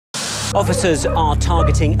Officers are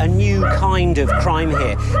targeting a new kind of crime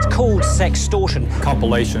here. It's called sextortion.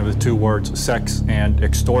 Compilation of the two words sex and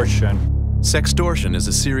extortion. Sextortion is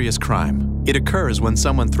a serious crime. It occurs when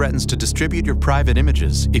someone threatens to distribute your private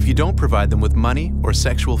images if you don't provide them with money or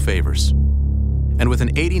sexual favors. And with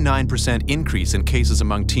an 89% increase in cases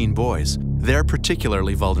among teen boys, they're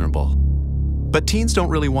particularly vulnerable. But teens don't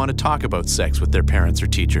really want to talk about sex with their parents or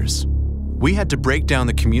teachers. We had to break down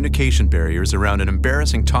the communication barriers around an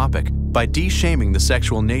embarrassing topic by de-shaming the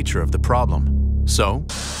sexual nature of the problem. So,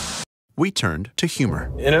 we turned to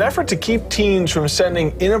humor. In an effort to keep teens from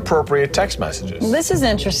sending inappropriate text messages. This is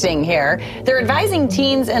interesting here. They're advising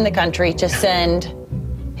teens in the country to send,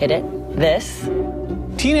 hit it, this.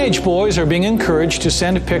 Teenage boys are being encouraged to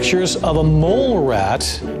send pictures of a mole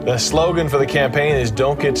rat. The slogan for the campaign is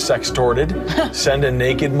 "Don't get sextorted, send a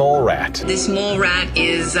naked mole rat." This mole rat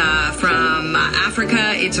is from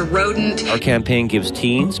Africa. It's a rodent. Our campaign gives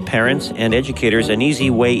teens, parents, and educators an easy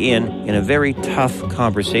way in a very tough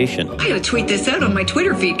conversation. I gotta tweet this out on my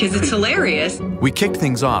Twitter feed because it's hilarious. We kicked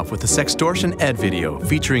things off with a Sextortion ed video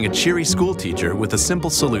featuring a cheery school teacher with a simple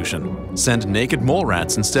solution. Send naked mole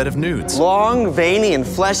rats instead of nudes. Long, veiny, and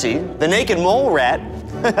fleshy, the naked mole rat,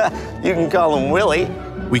 you can call him Willie.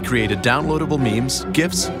 We created downloadable memes,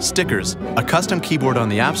 GIFs, stickers, a custom keyboard on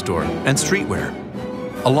the App Store, and streetwear,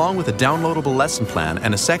 along with a downloadable lesson plan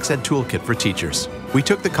and a sex ed toolkit for teachers. We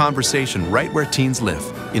took the conversation right where teens live,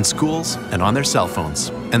 in schools and on their cell phones.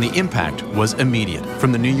 And the impact was immediate,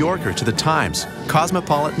 from the New Yorker to the Times,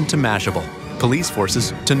 Cosmopolitan to Mashable, police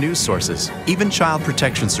forces to news sources. Even child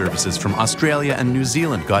protection services from Australia and New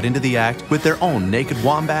Zealand got into the act with their own naked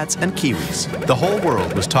wombats and kiwis. The whole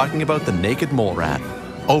world was talking about the naked mole rat.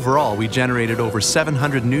 Overall, we generated over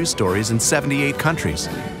 700 news stories in 78 countries.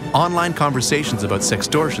 Online conversations about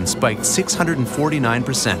sextortion spiked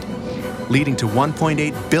 649%, leading to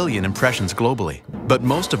 1.8 billion impressions globally. But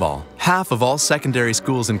most of all, half of all secondary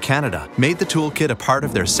schools in Canada made the toolkit a part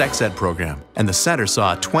of their sex ed program, and the centre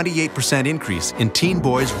saw a 28% increase in teen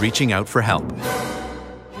boys reaching out for help.